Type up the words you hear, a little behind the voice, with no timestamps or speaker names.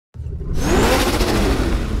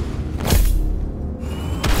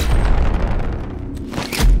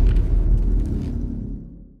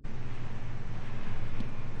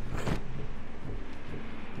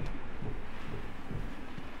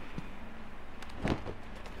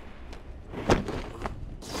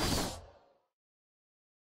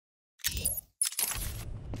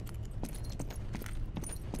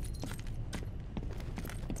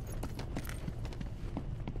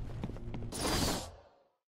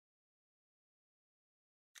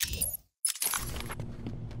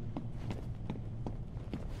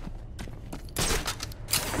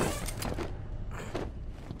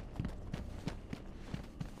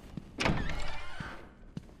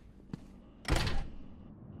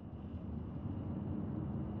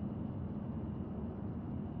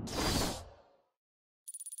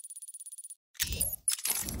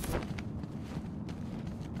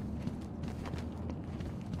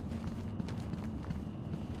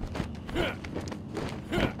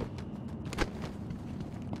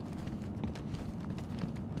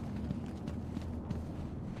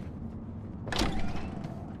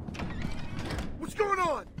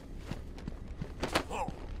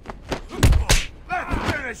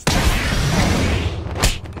finished!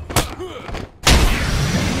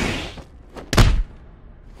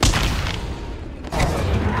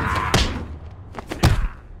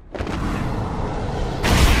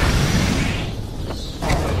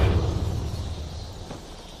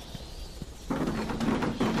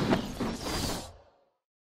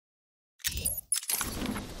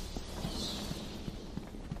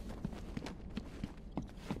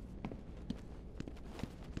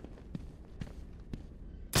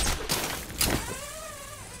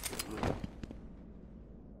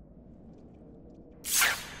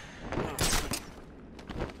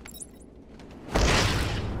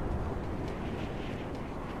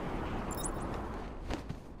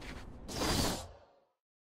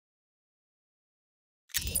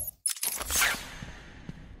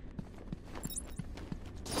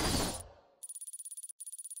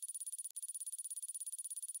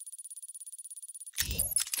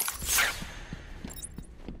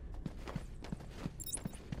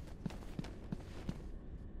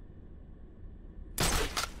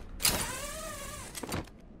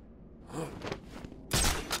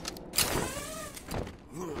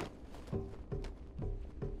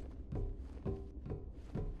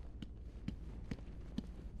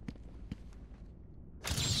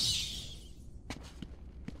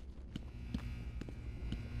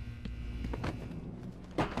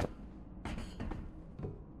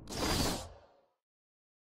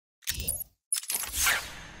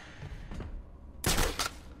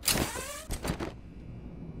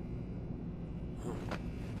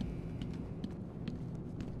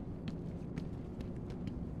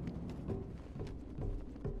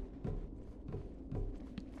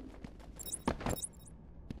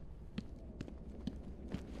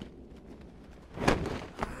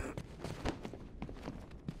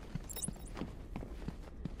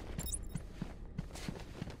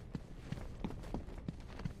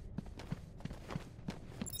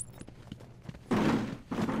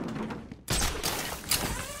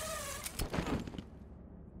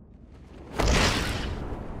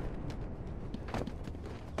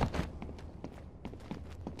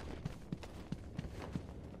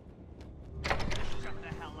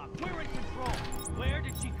 We're in control. Where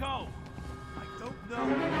did she go? I don't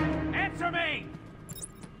know. Answer me!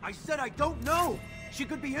 I said I don't know! She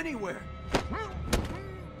could be anywhere.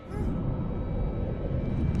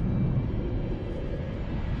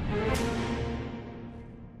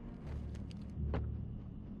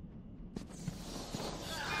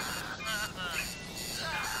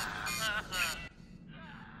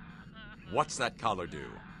 What's that collar do?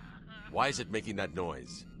 Why is it making that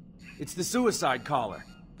noise? It's the suicide collar,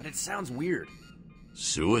 but it sounds weird.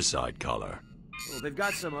 Suicide collar? Well, they've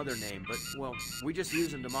got some other name, but, well, we just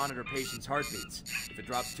use them to monitor patients' heartbeats. If it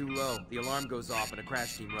drops too low, the alarm goes off and a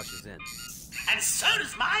crash team rushes in. And so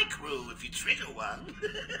does my crew if you trigger one.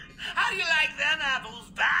 How do you like them apples,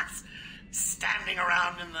 bats? Standing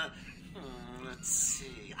around in the... let's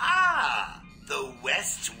see... the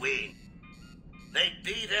West Wing. They'd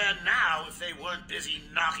be there now if they weren't busy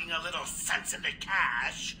knocking a little sense into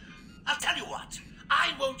cash. I'll tell you what,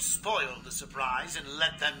 I won't spoil the surprise and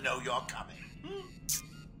let them know you're coming.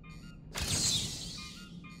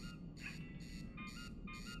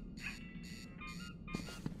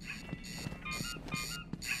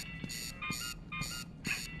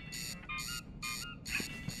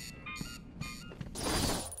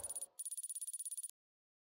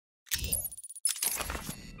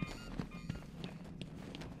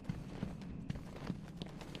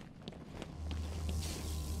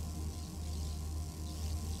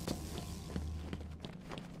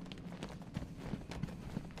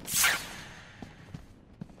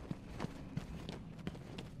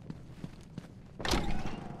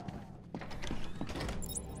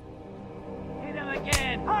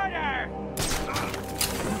 Harder!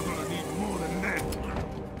 You're gonna need more than that.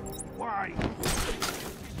 Why?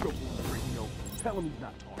 Tell him he's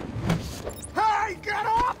not talking. Hey, get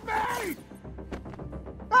off me!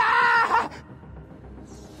 Ah!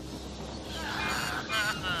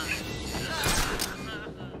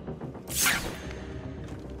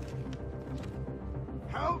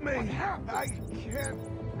 Help me! I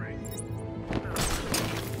can't breathe.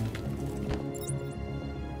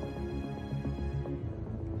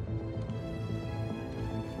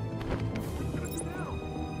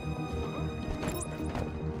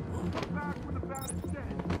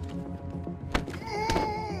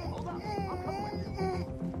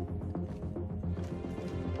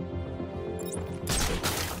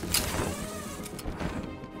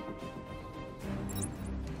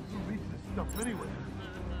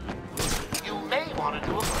 You may want to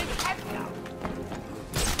do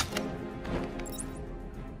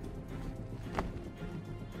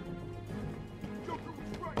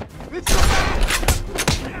It's the man!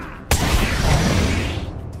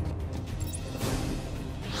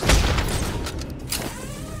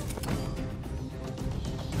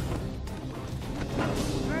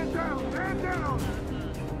 Man down! Man down!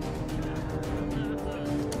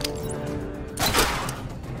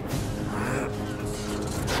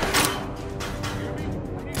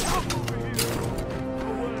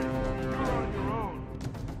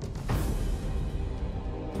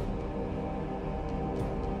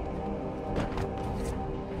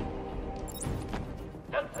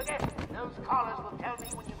 Don't forget, those callers will tell me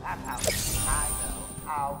when you pass out. I know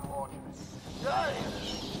how fortunate.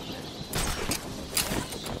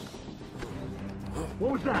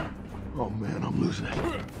 What was that? Oh man, I'm losing it. I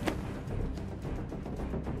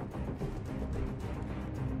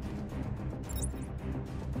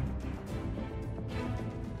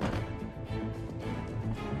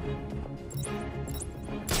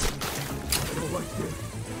don't like this.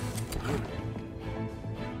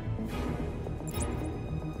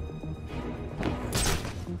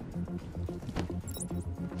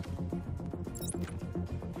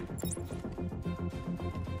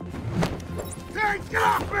 Hey, get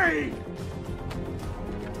off me!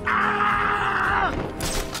 Ah!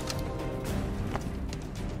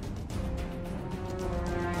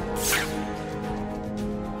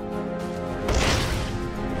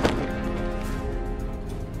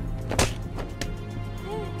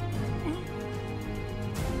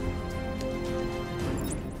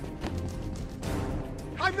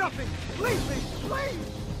 I'm nothing! Leave me, please!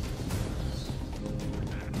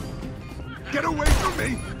 Get away from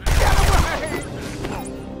me! Get away!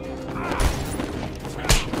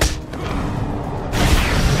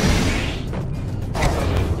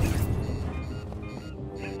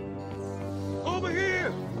 Over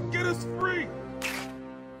here! Get us free!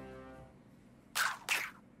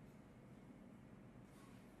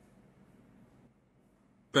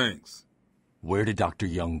 Thanks. Where did Dr.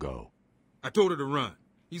 Young go? I told her to run.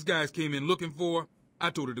 These guys came in looking for her. I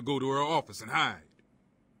told her to go to her office and hide.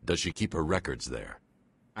 Does she keep her records there?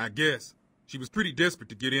 I guess. She was pretty desperate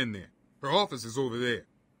to get in there. Her office is over there.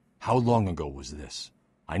 How long ago was this?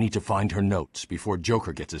 I need to find her notes before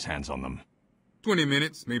Joker gets his hands on them. 20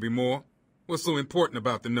 minutes, maybe more. What's so important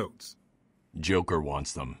about the notes? Joker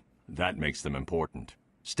wants them. That makes them important.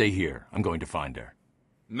 Stay here. I'm going to find her.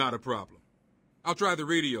 Not a problem. I'll try the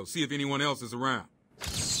radio, see if anyone else is around.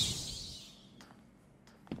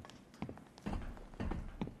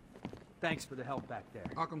 Thanks for the help back there.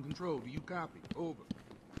 Arkham Control, do you copy? Over.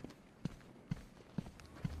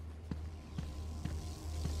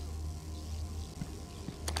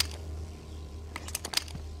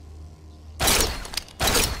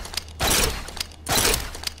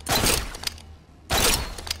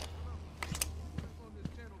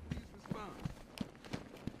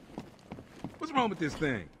 What's wrong with this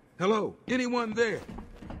thing? Hello? Anyone there?